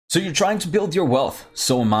So you're trying to build your wealth.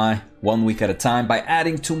 So am I, 1 week at a time by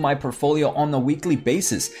adding to my portfolio on a weekly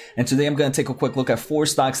basis. And today I'm going to take a quick look at 4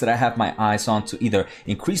 stocks that I have my eyes on to either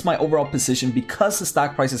increase my overall position because the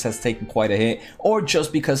stock prices has taken quite a hit, or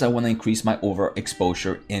just because I want to increase my overall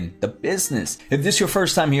exposure in the business. If this is your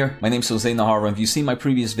first time here, my name is Jose Najarro. If you've seen my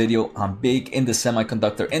previous video, I'm big in the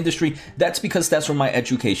semiconductor industry. That's because that's where my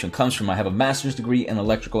education comes from. I have a master's degree in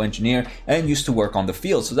electrical engineer and used to work on the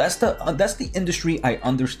field. So that's the industry I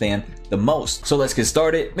understand the most. So let's get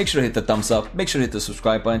started. Make sure to hit the thumbs up, make sure to hit the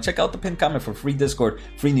subscribe button, check out the pinned comment for free Discord,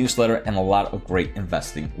 free newsletter, and a lot of great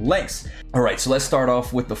investing links. All right, so let's start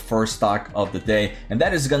off with the first stock of the day, and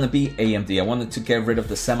that is going to be AMD. I wanted to get rid of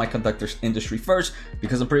the semiconductor industry first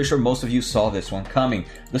because I'm pretty sure most of you saw this one coming.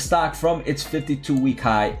 The stock from its 52-week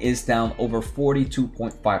high is down over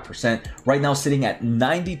 42.5%, right now sitting at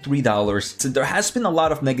 $93. So there has been a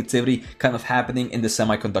lot of negativity kind of happening in the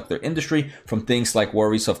semiconductor industry, from things like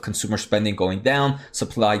worries of consumer spending going down,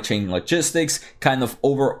 supply chain logistics, kind of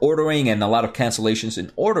over ordering, and a lot of cancellations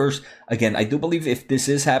in orders. Again, I do believe if this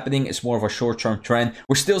is happening, it's more of a short-term trend.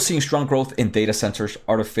 We're still seeing strong growth in data centers,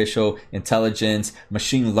 artificial intelligence,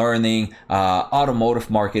 machine learning,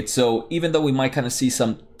 automotive market. So even though we might kind of see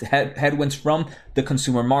some headwinds from the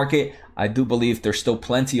consumer market, I do believe there's still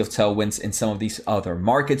plenty of tailwinds in some of these other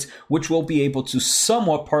markets, which will be able to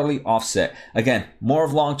somewhat partly offset. Again, more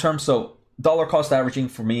of long-term, so dollar cost averaging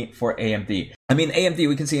for me for AMD. I mean, AMD,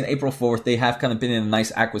 we can see in April 4th, they have kind of been in a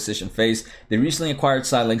nice acquisition phase. They recently acquired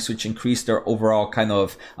Xilinx, which increased their overall kind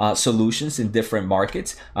of solutions in different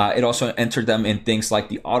markets. It also entered them in things like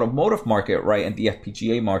the automotive market, right, and the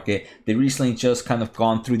FPGA market. They recently just kind of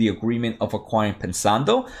gone through the agreement of acquiring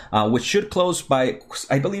Pensando, which should close by,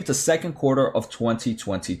 I believe, the second quarter of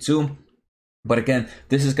 2022. But again,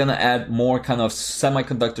 this is going to add more kind of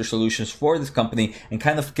semiconductor solutions for this company and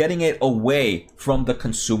kind of getting it away from the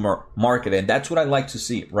consumer market. And that's what I like to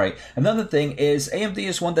see, right? Another thing is AMD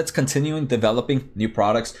is one that's continuing developing new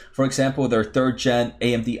products. For example, their 3rd gen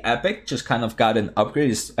AMD EPYC just kind of got an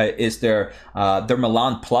upgrade, is their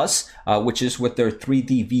Milan Plus, which is with their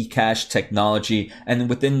 3D V-Cache technology. And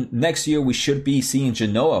within next year, we should be seeing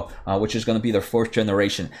Genoa, which is going to be their 4th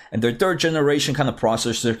generation. And their 3rd generation kind of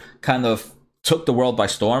processor kind of took the world by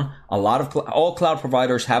storm. All cloud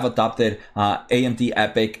providers have adopted AMD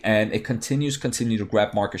EPYC, and it continues to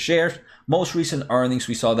grab market shares. Most recent earnings,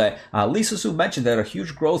 we saw that Lisa Su mentioned that a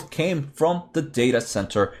huge growth came from the data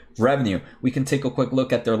center revenue. We can take a quick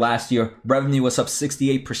look at their last year. Revenue was up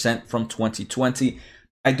 68% from 2020.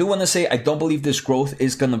 I do want to say I don't believe this growth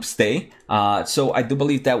is going to stay. So I do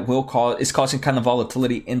believe that is causing kind of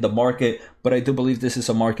volatility in the market. But I do believe this is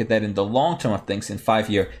a market that in the long term of things, in 5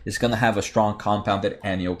 years, is going to have a strong compounded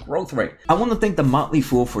annual growth rate. I want to thank The Motley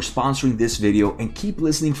Fool for sponsoring this video, and keep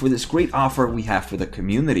listening for this great offer we have for the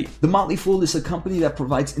community. The Motley Fool is a company that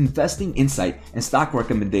provides investing insight and stock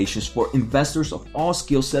recommendations for investors of all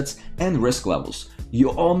skill sets and risk levels. You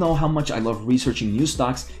all know how much I love researching new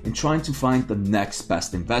stocks and trying to find the next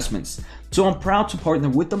best investments. So I'm proud to partner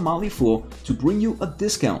with The Motley Fool to bring you a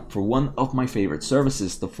discount for one of my favorite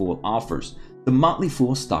services The Fool offers, The Motley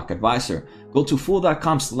Fool Stock Advisor. Go to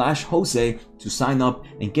fool.com/Jose to sign up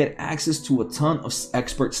and get access to a ton of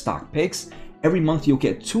expert stock picks. Every month you'll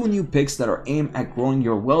get 2 new picks that are aimed at growing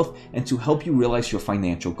your wealth and to help you realize your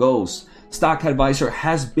financial goals. Stock Advisor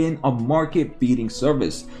has been a market-beating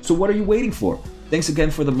service. So what are you waiting for? Thanks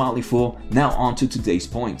again for The Motley Fool. Now on to today's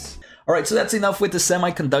points. All right, so that's enough with the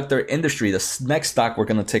semiconductor industry. The next stock we're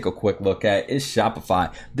going to take a quick look at is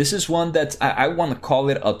Shopify. This is one that I want to call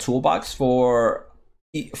it a toolbox for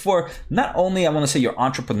not only, I want to say, your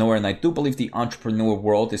entrepreneur, and I do believe the entrepreneur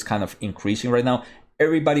world is kind of increasing right now.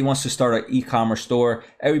 Everybody wants to start an e-commerce store.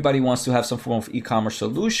 Everybody wants to have some form of e-commerce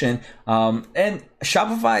solution. And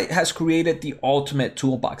Shopify has created the ultimate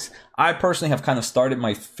toolbox. I personally have kind of started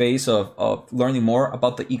my phase of learning more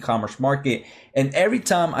about the e-commerce market. And every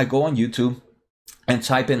time I go on YouTube and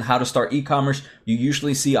type in how to start e-commerce, you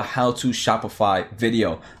usually see a how-to Shopify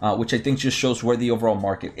video, which I think just shows where the overall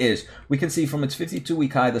market is. We can see from its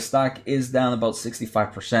 52-week high, the stock is down about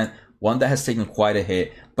 65%. One that has taken quite a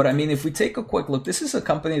hit. But I mean, if we take a quick look, this is a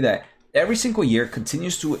company that every single year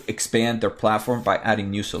continues to expand their platform by adding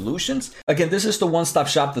new solutions. Again, this is the one-stop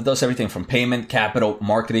shop that does everything from payment, capital,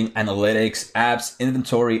 marketing, analytics, apps,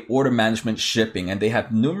 inventory, order management, shipping. And they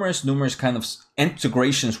have numerous kind of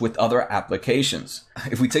integrations with other applications.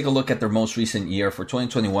 If we take a look at their most recent year for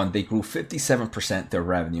 2021, they grew 57% their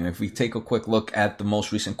revenue. If we take a quick look at the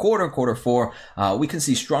most recent quarter 4, we can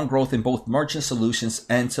see strong growth in both merchant solutions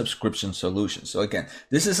and subscription solutions. So again,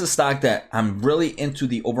 this is a stock that I'm really into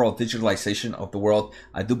the overall digitalization of the world.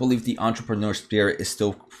 I do believe the entrepreneur spirit is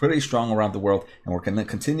still pretty strong around the world, and we're going to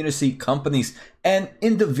continue to see companies and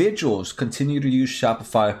individuals continue to use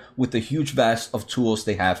Shopify with the huge vast of tools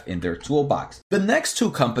they have in their toolbox. The next two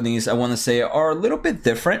companies I want to say are a little bit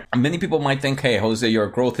different. Many people might think, hey, Jose, you're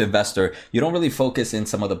a growth investor. You don't really focus in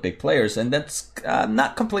some of the big players, and that's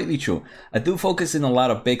not completely true. I do focus in a lot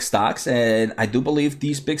of big stocks, and I do believe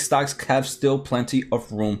these big stocks have still plenty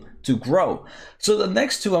of room to grow. So the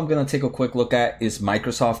next two I'm going to take a quick look at is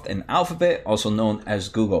Microsoft and Alphabet, also known as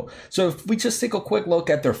Google. So if we just take a quick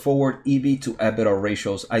look at their forward EV to EBITDA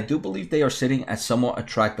ratios, I do believe they are sitting at somewhat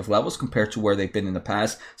attractive levels compared to where they've been in the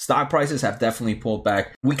past. Stock prices have definitely pulled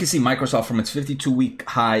back. We can see Microsoft from its 52-week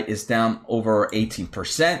high is down over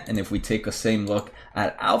 18%. And if we take a same look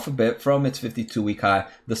at Alphabet from its 52-week high,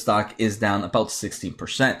 the stock is down about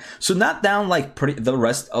 16%. So not down like the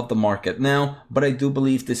rest of the market now, but I do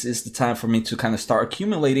believe this is the time for me to kind of start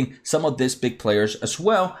accumulating some of these big players as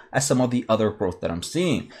well as some of the other growth that I'm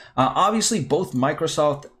seeing. Obviously, both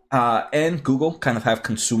Microsoft and Google kind of have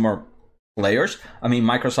consumer players. I mean,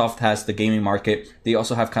 Microsoft has the gaming market. They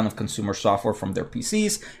also have kind of consumer software from their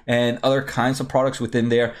PCs and other kinds of products within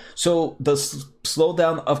there. So the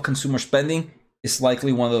slowdown of consumer spending is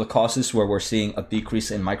likely one of the causes where we're seeing a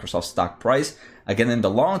decrease in Microsoft's stock price. Again, in the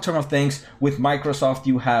long term of things, with Microsoft,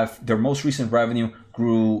 you have their most recent revenue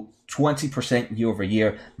grew 20% year over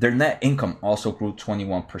year. Their net income also grew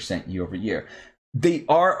 21% year over year. They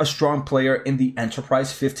are a strong player in the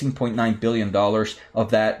enterprise, $15.9 billion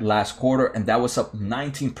of that last quarter, and that was up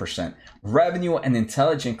 19%. Revenue and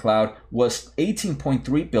Intelligent Cloud was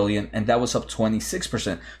 $18.3 billion, and that was up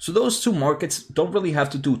 26%. So those two markets don't really have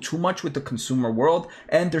to do too much with the consumer world,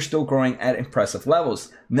 and they're still growing at impressive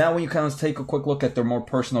levels. Now, when you kind of take a quick look at their more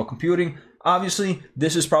personal computing, obviously,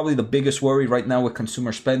 this is probably the biggest worry right now with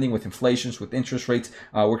consumer spending, with inflations, with interest rates.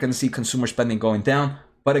 We're going to see consumer spending going down.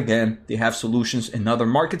 But again, they have solutions in other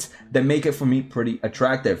markets that make it for me pretty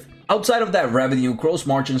attractive. Outside of that revenue, gross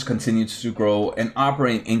margins continue to grow and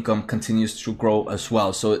operating income continues to grow as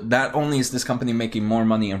well. So not only is this company making more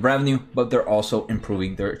money in revenue, but they're also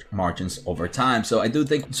improving their margins over time. So I do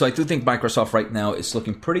think Microsoft right now is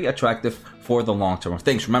looking pretty attractive for the long term of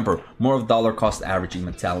things. Remember, more of dollar cost averaging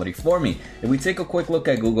mentality for me. If we take a quick look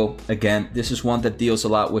at Google, again, this is one that deals a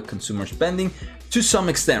lot with consumer spending to some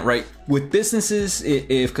extent, right? With businesses,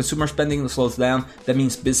 if consumer spending slows down, that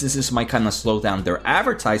means businesses might kind of slow down their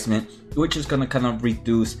advertisement, which is going to kind of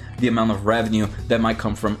reduce the amount of revenue that might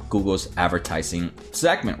come from Google's advertising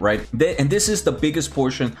segment, right? And this is the biggest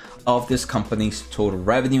portion of this company's total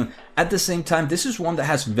revenue. At the same time, this is one that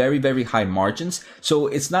has very, very high margins. So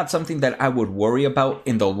it's not something that I would worry about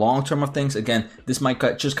in the long term of things. Again, this might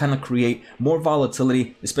just kind of create more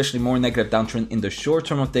volatility, especially more negative downtrend in the short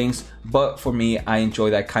term of things. But for me, I enjoy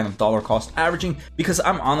that kind of dollar cost averaging because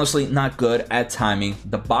I'm honestly not good at timing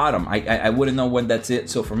the bottom. I wouldn't know when that's it.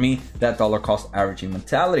 So for me, that dollar cost averaging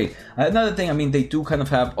mentality. Another thing, I mean, they do kind of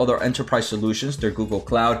have other enterprise solutions, their Google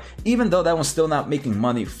Cloud, even though that one's still not making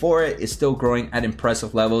money for it, it's still growing at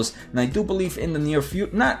impressive levels. And I do believe in the near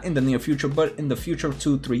future, not in the near future, but in the future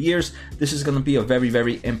 2-3 years, this is going to be a very,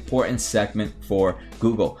 very important segment for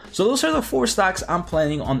Google. So those are the 4 stocks I'm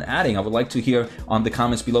planning on adding. I would like to hear on the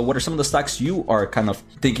comments below, what are some of the stocks you are kind of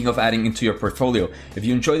thinking of adding into your portfolio? If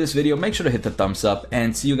you enjoyed this video, make sure to hit the thumbs up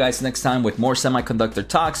and see you guys next time with more semiconductor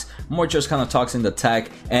talks, more just kind of talks in the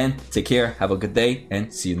tech, and take care, have a good day,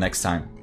 and see you next time.